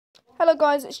Hello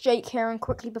guys, it's Jake here, and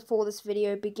quickly before this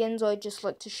video begins, I'd just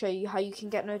like to show you how you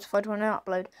can get notified when I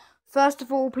upload. First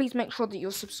of all, please make sure that you're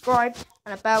subscribed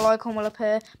and a bell icon will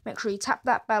appear. Make sure you tap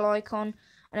that bell icon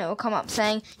and it will come up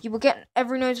saying you will get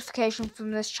every notification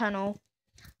from this channel.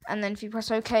 And then if you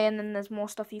press OK, and then there's more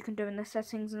stuff you can do in the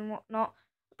settings and whatnot.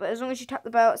 But as long as you tap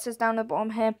the bell, it says down the bottom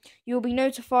here, you'll be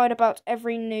notified about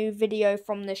every new video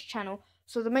from this channel.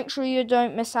 So to make sure you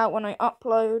don't miss out when I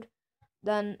upload,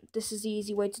 then this is the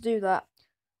easy way to do that.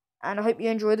 And I hope you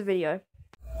enjoy the video.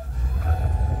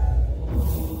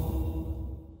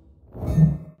 I don't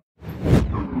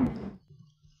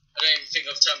even think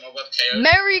I've turned my webcam on.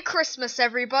 Merry Christmas,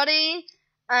 everybody!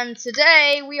 And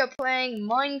today we are playing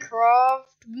Minecraft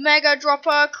Mega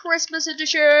Dropper Christmas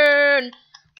Edition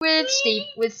with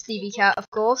Stevie Cat, of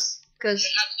course. Because I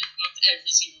absolutely loved every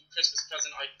single Christmas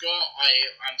present I got.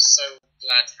 I'm so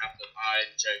glad to have them. I'm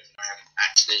joking. I haven't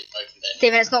actually opened any.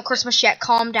 Steven, it's not Christmas yet.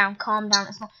 Calm down. Calm down.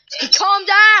 It's not. Calm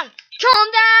down.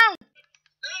 Calm down.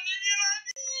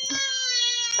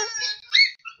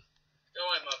 Go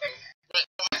on, Mother. Right,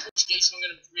 I'm Portuguese, so I'm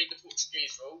going to read the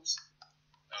Portuguese rules.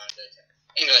 No, I'm joking.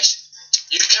 English.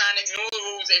 You can ignore the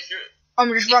rules if you.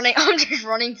 I'm just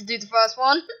running to do the first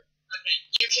one. Okay,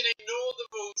 you can ignore the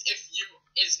rules if you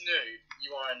is new.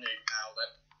 You are a noob now,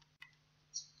 then.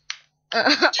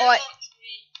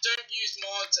 Don't use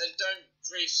mods and don't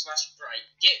grief/break.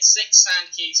 Get 6 sand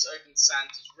keys to open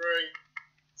Santa's room.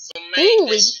 For me,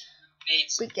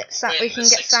 we can get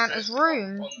Santa's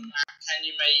room. On the map. Can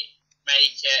you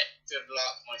make it? Good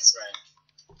luck, my friend.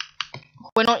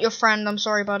 We're not your friend. I'm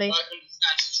sorry, buddy. Welcome to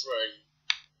Santa's room.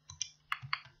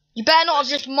 You better not have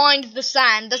just mined the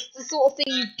sand. That's the sort of thing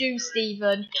you do,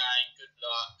 Steven. Okay, good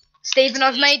luck. Steven,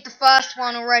 I've made the first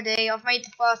one already.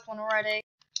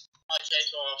 Okay,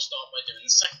 so I'll start by doing the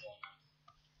second one now.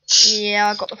 Yeah,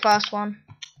 I got the first one.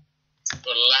 Got to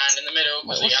land in the middle,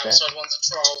 because the outside one's a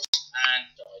troll, and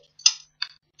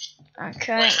died.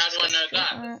 Okay. Wait, how do I know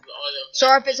that?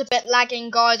 Sorry if it's a bit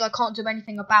lagging, guys. I can't do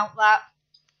anything about that.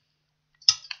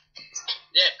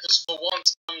 Yeah, because for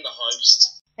once I'm the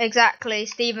host. Exactly.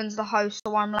 Steven's the host,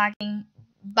 so I'm lagging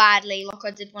badly, like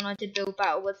I did when I did Build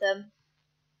Battle with him.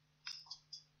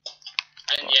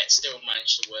 And yet still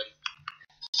managed to win.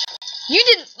 You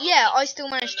didn't. Yeah, I still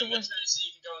managed to win. So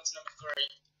you can go on to number 3.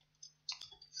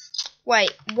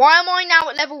 Wait, why am I now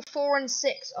at level 4 and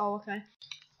 6? Oh, okay.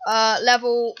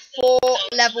 Level 4,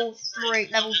 level 3,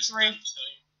 level 3.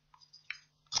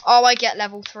 Oh, I get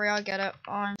level 3, I get it.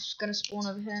 Oh, I'm just gonna spawn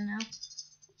over here now.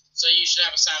 So you should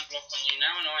have a sand block on you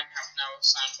now, and I have now a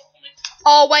sand block on me.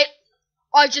 Oh, wait.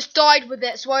 I just died with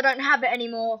it, so I don't have it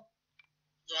anymore.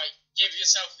 Right, give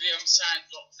yourself the sand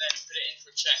block, then put it into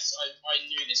a chest. I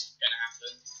knew this was going to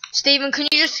happen. Steven, can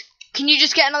you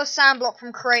just get another sand block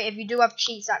from creative? You do have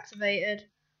cheats activated.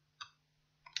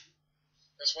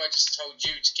 That's why I just told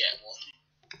you to get one.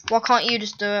 Why can't you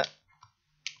just do it?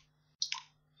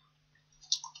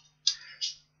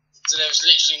 So there was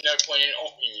literally no point in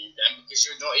opting you then, because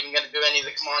you're not even going to do any of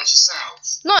the commands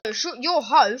yourself. No, you're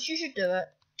host, you should do it.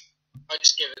 I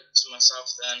just give it to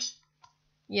myself then.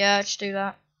 Yeah, just do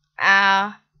that.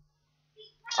 I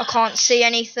can't see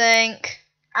anything,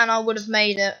 and I would have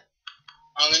made it.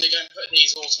 I'm going to go and put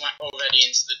these already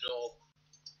into the door.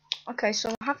 Okay,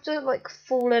 so I have to like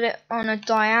fall at it on a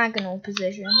diagonal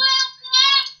position.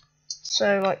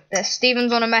 So like this.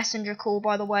 Steven's on a messenger call,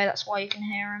 by the way, that's why you can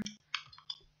hear him.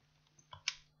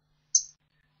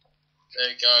 There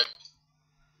we go.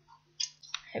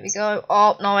 Here we go.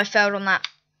 Oh, no, I failed on that.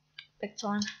 Big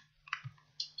time.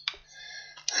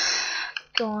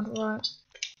 God, right.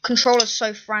 Controller's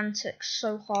so frantic,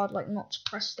 so hard, like, not to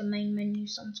press the main menu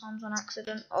sometimes on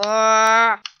accident.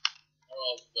 Ah!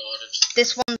 Oh, God.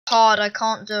 This one's hard, I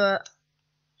can't do it.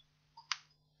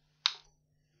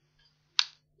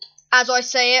 As I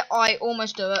say it, I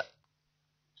almost do it.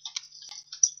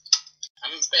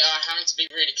 I'm having to be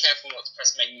really careful not to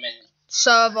press main menu.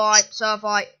 So have I.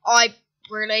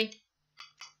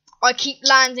 I keep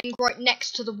landing right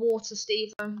next to the water,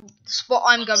 Steven. The spot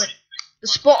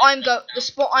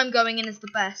I'm going in is the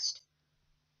best.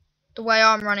 The way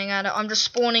I'm running at it, I'm just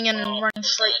spawning in and running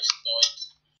straight.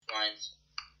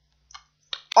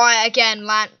 I again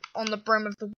land on the brim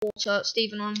of the water,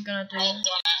 Steven. I'm gonna do.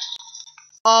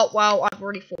 Oh well, I've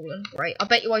already fallen. Great. I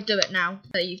bet you I do it now.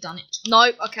 There, you've done it.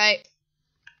 Nope. Okay.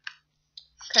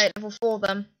 Okay, level 4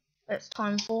 then. It's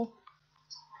time for.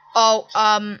 Oh,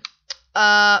 right.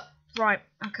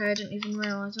 Okay, I didn't even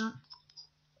realise that.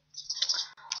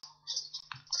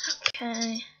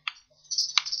 Okay.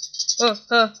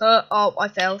 Oh, I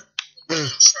failed.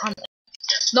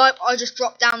 Nope, I just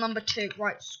dropped down number 2.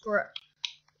 Right, screw it.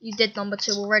 You did number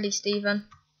 2 already, Stephen.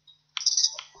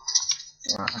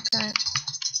 Right, okay.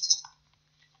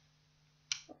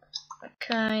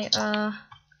 Okay,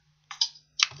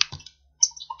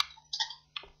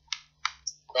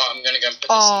 Right, I'm gonna go and put this in the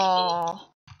door.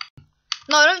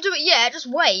 No, don't do it yet, just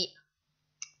wait.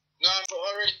 No, but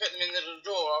I already put them in the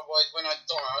door, otherwise when I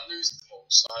die I lose them all,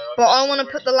 so... But I want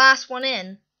to put the last one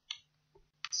in.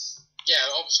 Yeah,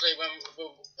 obviously when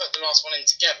we'll put the last one in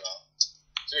together,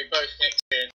 so we both can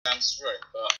experience through,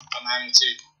 but I'm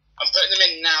putting them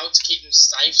in now to keep them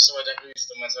safe so I don't lose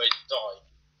them as I die.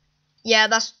 Yeah,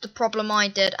 that's the problem I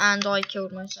did, and I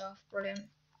killed myself. Brilliant.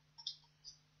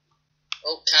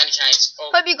 Oh, candy canes.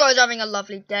 Oh. Hope you guys are having a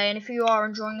lovely day, and if you are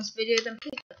enjoying this video, then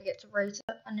please don't forget to rate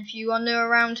it. And if you are new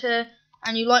around here,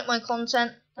 and you like my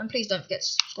content, then please don't forget to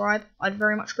subscribe. I'd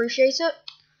very much appreciate it.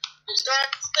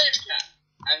 Subscribe to Stevie Cat,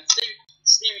 and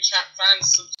Stevie Cat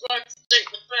fans, subscribe to Jake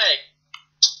the Peg.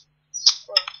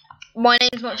 My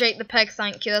name's not Jake the Peg,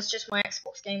 thank you. That's just my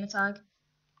Xbox gamer tag.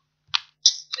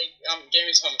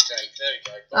 Gaming Tom Jake. There we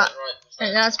go. Got it right.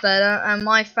 And that's better. And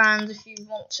my fans, if you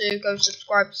want to, go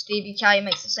subscribe to Stevie K. He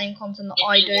makes the same content that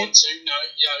I do. If you want to, no,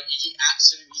 you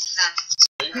absolutely have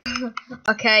to.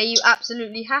 Okay, you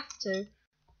absolutely have to.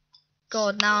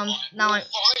 God, now I'm find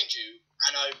you,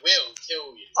 and I will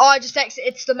kill you. Oh, I just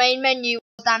exited. It's the main menu.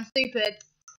 Damn stupid.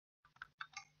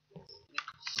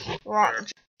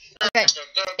 Right. Okay.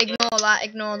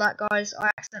 Ignore that, guys.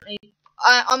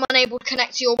 I'm unable to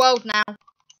connect to your world now.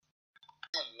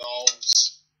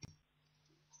 Lols.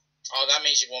 Oh, that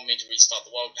means you want me to restart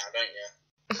the world now, don't you?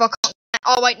 If I can't.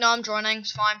 Oh wait, no, I'm joining.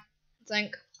 It's fine. I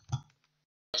think. I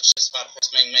was just about to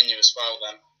press main menu as well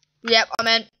then. Yep,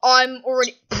 I'm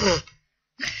already. I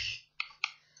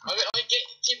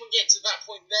keep on getting to that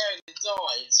point there and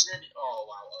die. It's really. Oh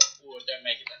wow. Oh, don't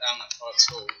make it down that far at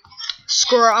all.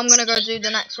 Screw it. I'm gonna go do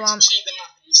the next one. See the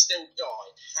map and you still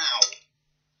died. How?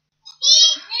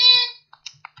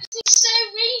 It's so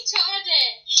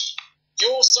retarded.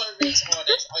 You're so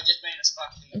retarded. I just made a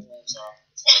splash in the water.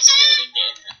 I still didn't get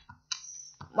in it.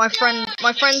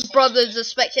 My friend's brother's a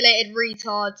speculated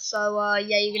retard, so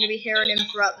yeah, you're gonna be hearing him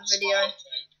throughout the video.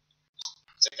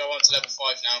 So go on to level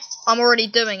 5 now. I'm already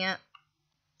doing it.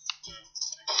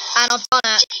 And I've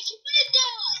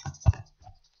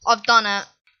done it.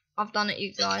 I've done it,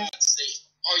 you guys.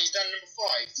 Oh, you've done number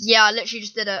 5? Yeah, I literally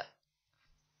just did it.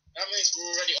 That means we're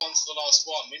already on to the last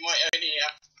one. We might only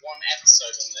have one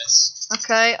episode on this.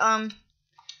 Okay,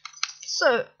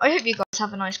 so, I hope you guys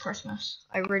have a nice Christmas.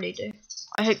 I really do.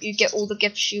 I hope you get all the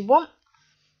gifts you want.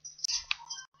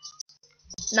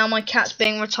 Now my cat's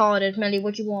being retarded. Millie,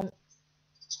 what do you want?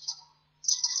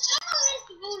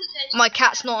 My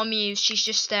cat's not amused. She's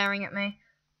just staring at me.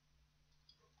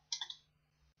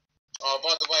 Oh,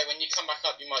 by the way, when you come back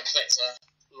up, you might collect a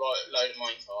load of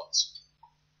minecarts.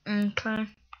 Okay.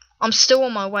 I'm still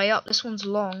on my way up. This one's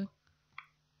long.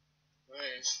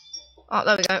 Move. Oh,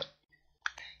 there we go.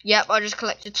 Yep, I just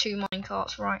collected 2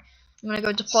 minecarts. Right. I'm gonna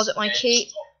go deposit my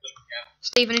key.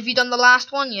 Stephen, have you done the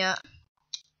last one yet?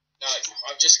 No,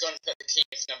 I've just gone and put the key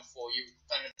into number 4. You've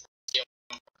done the key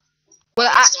on Well,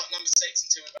 start number 6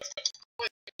 until we both go. What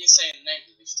are you saying the name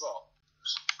of this drop?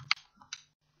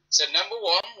 So number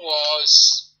 1 was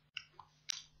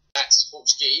that's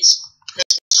Portuguese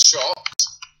Christmas shop.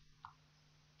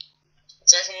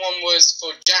 Second one was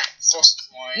for Jack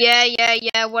Frostmine.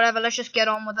 Yeah, whatever, let's just get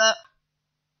on with it.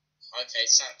 Okay,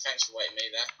 so thanks for waiting me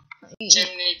there.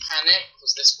 Chimney Panic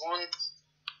was this one.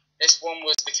 This one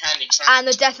was the Candy Trap. And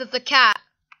the death of the cat.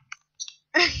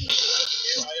 I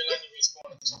only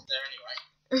respawn at the top there anyway.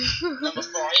 Number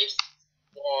 5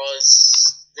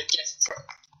 was the gift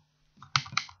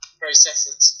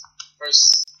processor.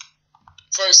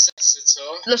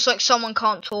 Looks like someone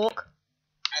can't talk.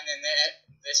 And then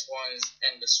this one is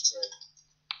Endless True.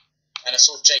 And I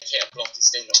saw Jake hit a block and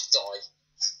still not die.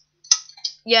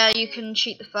 Yeah, you can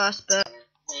cheat the first bit.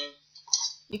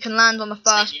 You can land on the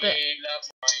first bit. We love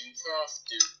Minecraft.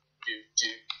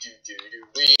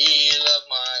 We love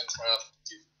Minecraft.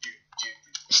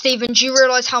 Stephen, do you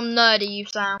realise how nerdy you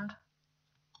sound?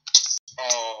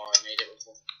 Oh, I made it with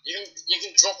one. You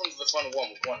can drop into the final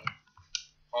one with one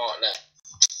heart there.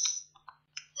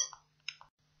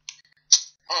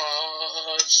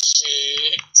 Oh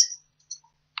shit.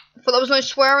 I thought there was no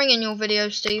swearing in your video,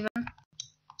 Stephen.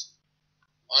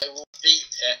 I will beep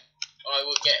it. I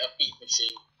will get a beep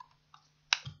machine.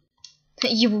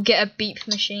 You will get a beep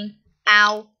machine.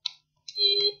 Ow.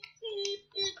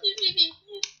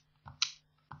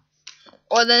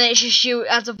 Or then it's just you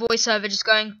as a voiceover just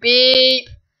going beep.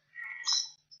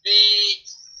 Beep.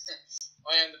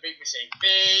 I am the beep machine.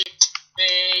 Beep.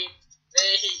 Beep.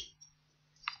 Beep.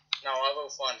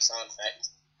 sound effect.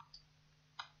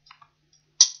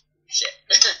 Shit.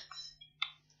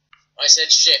 I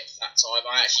said ship that time,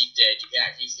 I actually did. You can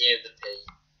actually hear the P.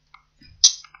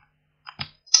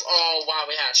 Oh wow,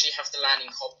 we actually have to land in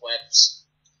cobwebs.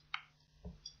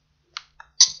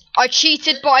 I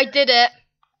cheated, but I did it.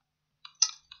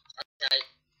 Okay,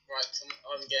 right,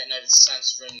 I'm getting over to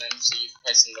Santa's room then, so you've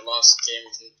placed in the last game.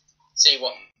 We can see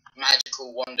what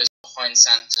magical wonders behind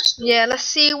Santa's door. Yeah, let's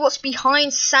see what's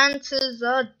behind Santa's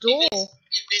door.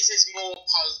 If this is more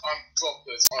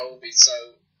droppers, I will be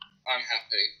so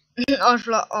unhappy. I was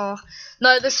like, oh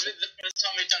no, this. The first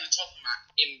time we've done a top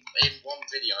map in one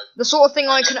video. The sort of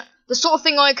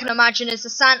thing I can imagine is a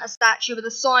Santa statue with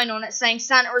a sign on it saying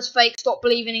Santa is fake. Stop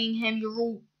believing in him.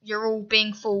 You're all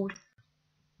being fooled.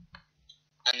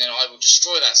 And then I will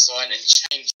destroy that sign and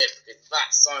change it because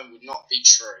that sign would not be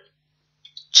true.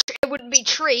 It wouldn't be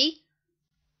tree.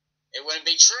 It wouldn't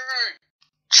be true.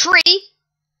 Tree.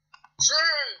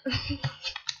 True.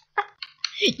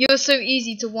 You're so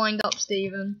easy to wind up,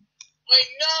 Stephen. I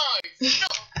know.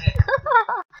 Stop it.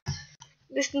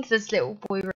 Listen to this little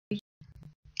boy. Really.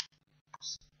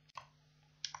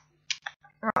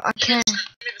 Right, okay. Give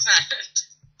me the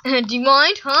sand. Do you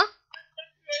mind, huh?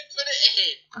 Put it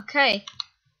in. Okay.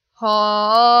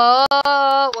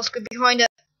 What's good behind it?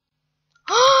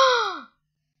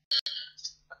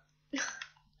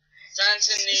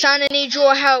 Santa needs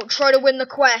your help. Try to win the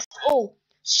quest. Oh,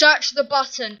 search the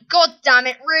button. God damn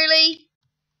it, really?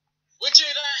 We'll do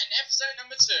that in episode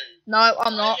number 2. No,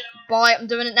 I'm not. Bye, I'm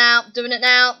doing it now. Doing it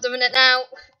now. Doing it now.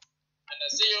 And I'll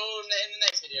see you all in the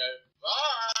next video.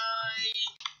 Bye!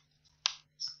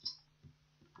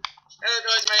 Hello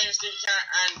guys, my name is Steve Cat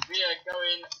and we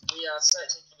are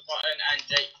searching for the button, and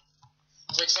Jake,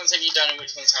 which ones have you done and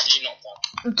which ones have you not done?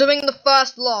 I'm doing the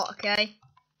first lot, okay?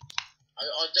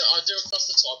 I'll do across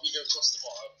the top, you do across the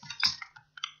bottom.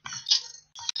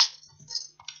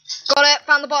 Got it,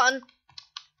 found the button.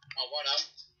 Oh, well done.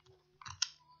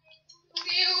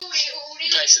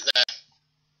 Place it there.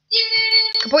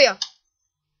 Kabuya.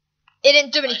 It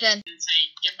didn't do anything.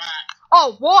 Get back.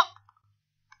 Oh, what?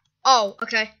 Oh,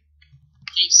 okay.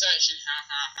 Keep searching, ha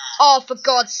ha ha. Oh, for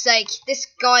God's sake. This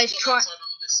guy's trying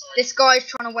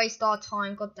to waste our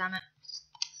time, god damn it.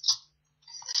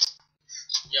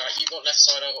 Yeah, you got left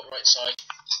side, I got right side.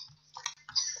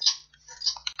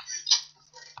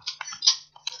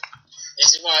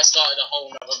 This is why I started a whole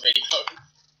nother video.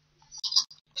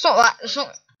 It's not that, it's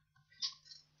not...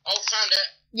 Oh, found it.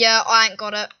 Yeah, I ain't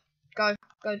got it. Go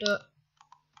do it.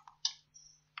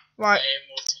 Right.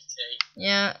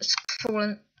 Yeah, it's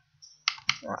falling.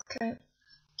 Right, okay.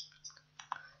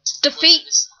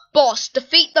 Defeat boss.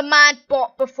 Defeat the mad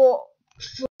bot before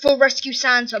rescue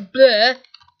Santa. Blur.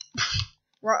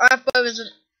 Right, I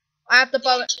have the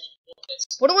bow.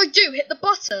 What do I do? Hit the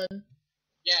button?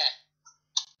 Yeah.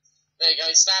 There you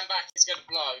go, stand back, it's gonna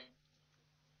blow.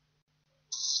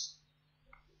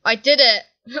 I did it.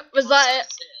 Was that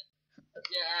it?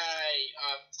 Yay,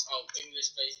 oh, English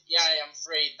please. Yay, I'm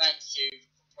free, thank you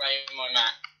for playing my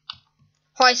map.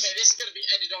 Hi. Okay, this is gonna be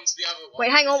added onto the other one.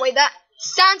 Wait, hang on, wait, that.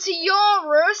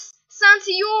 Santaurus!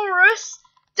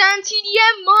 Down to the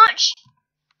end much!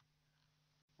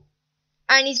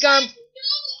 And he's going...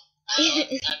 Hang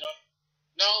on.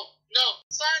 No,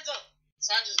 Santa!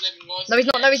 Santa's living life. No,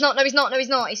 he's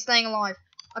not. He's staying alive.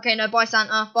 Okay, no, bye,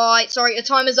 Santa. Bye. Sorry, your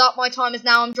time is up. My time is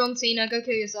now. I'm John Cena. Go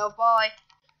kill yourself. Bye.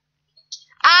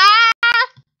 Ah!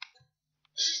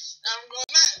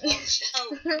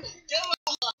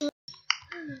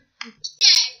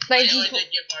 Thank you. I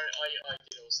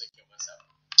did also kill myself.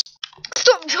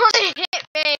 Stop trying to hit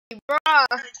me, bruh.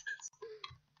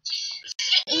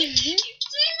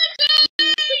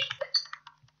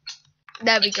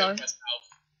 There we go.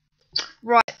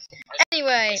 Right.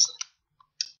 Anyway,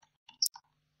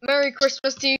 Merry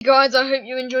Christmas to you guys. I hope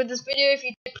you enjoyed this video. If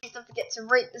you did, please don't forget to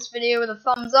rate this video with a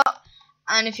thumbs up.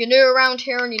 And if you're new around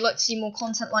here and you'd like to see more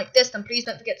content like this, then please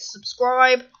don't forget to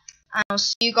subscribe. And I'll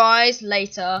see you guys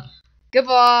later.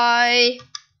 Goodbye.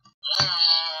 Bye.